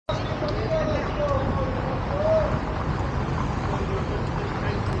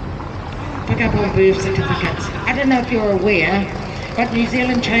couple of birth certificates. I don't know if you're aware, but New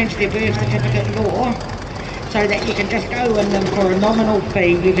Zealand changed their birth certificate law so that you can just go in them for a nominal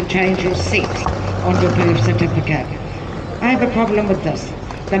fee, you can change your sex on your birth certificate. I have a problem with this.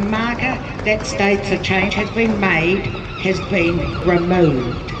 The marker that states a change has been made has been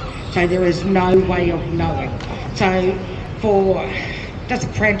removed. So there is no way of knowing. So for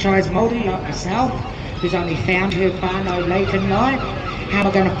disenfranchised Māori like myself, who's only found her whānau late in life, how am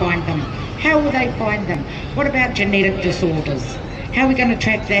I going to find them? How will they find them? What about genetic disorders? How are we going to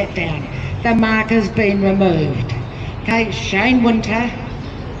track that down? The marker's been removed. Okay, Shane Winter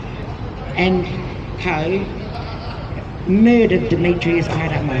and co murdered Demetrius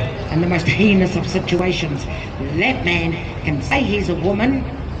Parama in the most heinous of situations. That man can say he's a woman,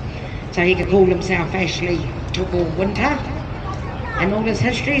 so he can call himself Ashley Tuckle Winter, and all his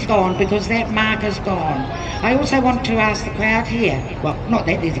history's gone because that marker's gone. I also want to ask the crowd here, well, not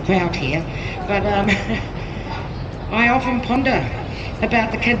that there's a crowd here, but I often ponder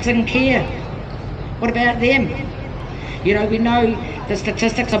about the kids in care. What about them? You know, we know the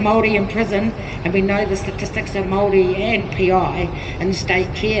statistics of Māori in prison, and we know the statistics of Māori and PI in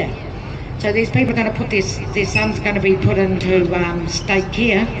state care. So these people are going to put their son's going to be put into state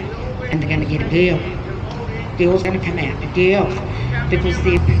care, and they're going to get a girl. Girl's going to come out, a girl, because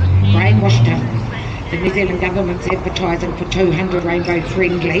they've brainwashed him. The New Zealand government's advertising for 200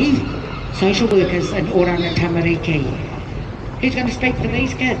 rainbow-friendly social workers in Oranga Tamariki. Who's going to speak for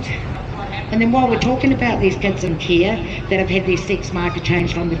these kids? And then while we're talking about these kids in care that have had their sex marker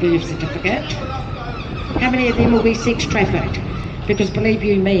changed on the birth certificate, how many of them will be sex trafficked? Because believe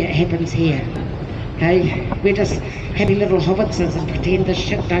you me, it happens here. Okay, we're just happy little hobbitses and pretend this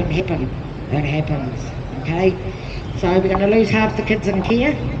shit don't happen. It happens. Okay, so we're going to lose half the kids in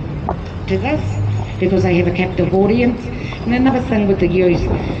care to this because they have a captive audience. And another thing with the youth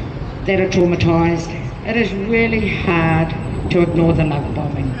that are traumatised, it is really hard to ignore the love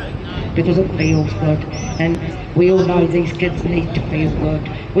bombing, because it feels good, and we all know these kids need to feel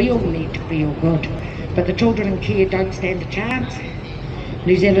good. We all need to feel good, but the children in care don't stand a chance.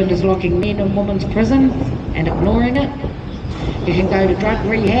 New Zealand is locking men in women's prisons and ignoring it. You can go to drug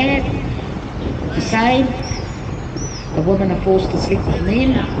rehab, the same. The women are forced to sleep with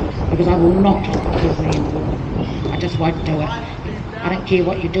men, because I will not kill men. I just won't do it. I don't care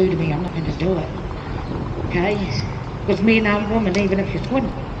what you do to me, I'm not going to do it. Okay? Because men aren't women even if you're twin.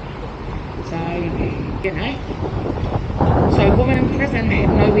 So, you know. So women in prison have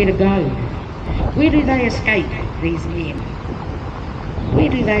nowhere to go. Where do they escape, these men? Where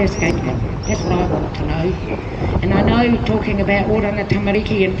do they escape them? That's what I want to know. And I know, talking about Oranga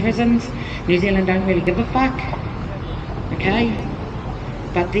Tamariki in prisons, New Zealand don't really give a fuck. Okay?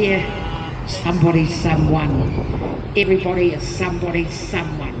 But they're somebody's someone. Everybody is somebody's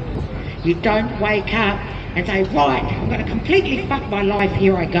someone. You don't wake up and say, right, I'm going to completely fuck my life,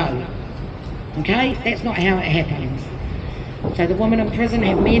 here I go. Okay? That's not how it happens. So the women in prison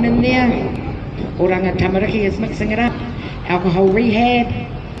have men in there. Oranga Tamariki is mixing it up. Alcohol rehab.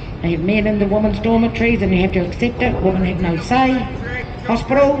 They have men in the women's dormitories and you have to accept it. Women have no say.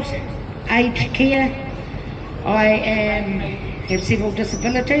 Hospitals, aged care. I have several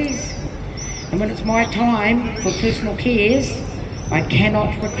disabilities. And when it's my time for personal cares, I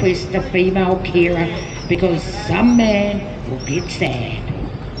cannot request a female carer because some man will get sad.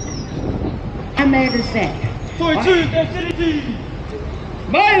 How mad is that?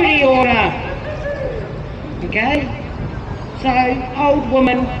 Māori order! Okay? So, old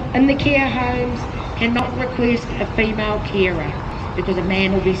women in the care homes cannot request a female carer because a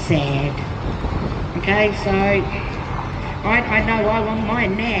man will be sad. Okay, so I know I want my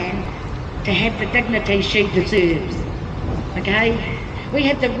nan to have the dignity she deserves. Okay? We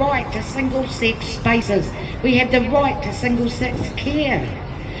have the right to single-sex spaces. We have the right to single-sex care.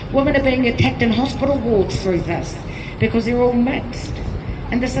 Women are being attacked in hospital wards through this because they're all mixed.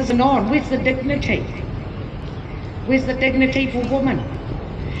 And this isn't on. Where's the dignity? Where's the dignity for women?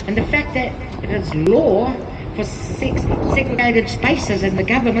 And the fact that it is law for segregated spaces and the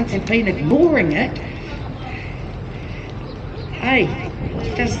governments have been ignoring it. Hey,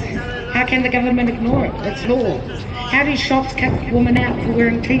 just how can the government ignore it? It's law. How do shops kick women out for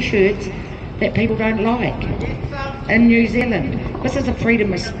wearing t-shirts that people don't like in New Zealand? This is a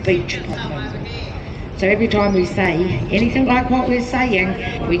freedom of speech problem. So every time we say anything like what we're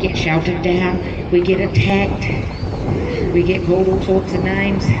saying, we get shouted down, we get attacked, we get called all sorts of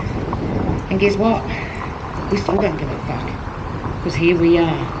names. And guess what? We still don't give a fuck. Because here we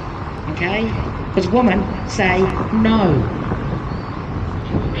are. Okay? Because women say no.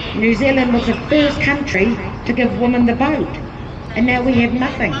 New Zealand was the first country to give women the vote. And now we have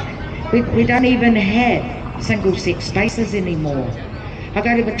nothing. We don't even have single-sex spaces anymore. I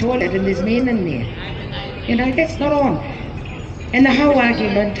go to the toilet and there's men in there. You know, that's not on. And the whole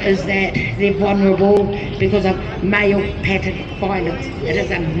argument is that they're vulnerable because of male pattern violence. It is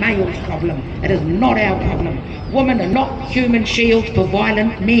a male's problem. It is not our problem. Women are not human shields for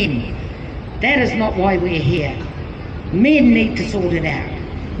violent men. That is not why we're here. Men need to sort it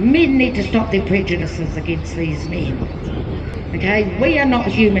out. Men need to stop their prejudices against these men. Okay, we are not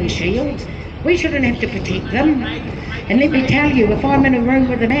human shields. We shouldn't have to protect them. And let me tell you, if I'm in a room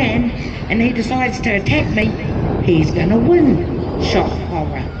with a man and he decides to attack me, he's gonna win. Shock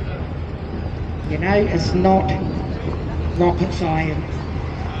horror. You know, it's not rocket science.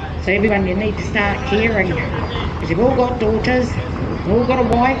 So everyone, you need to start caring. Because you've all got daughters, you've all got a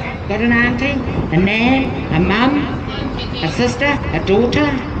wife, got an auntie, a nan, a mum, a sister, a daughter.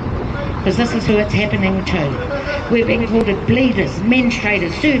 Because this is who it's happening to. We're being called bleeders,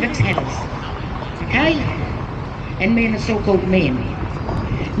 menstruators, cervix havers. Okay? And men are still called men.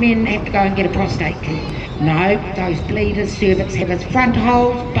 Men have to go and get a prostate clip. No, those bleeders, cervix havers, front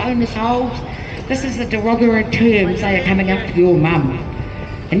holes, bonus holes. This is the derogatory terms they are coming up to your mum.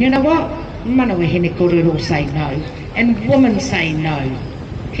 And you know what? Manawa hene korero say no. And women say no.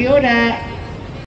 Kia ora.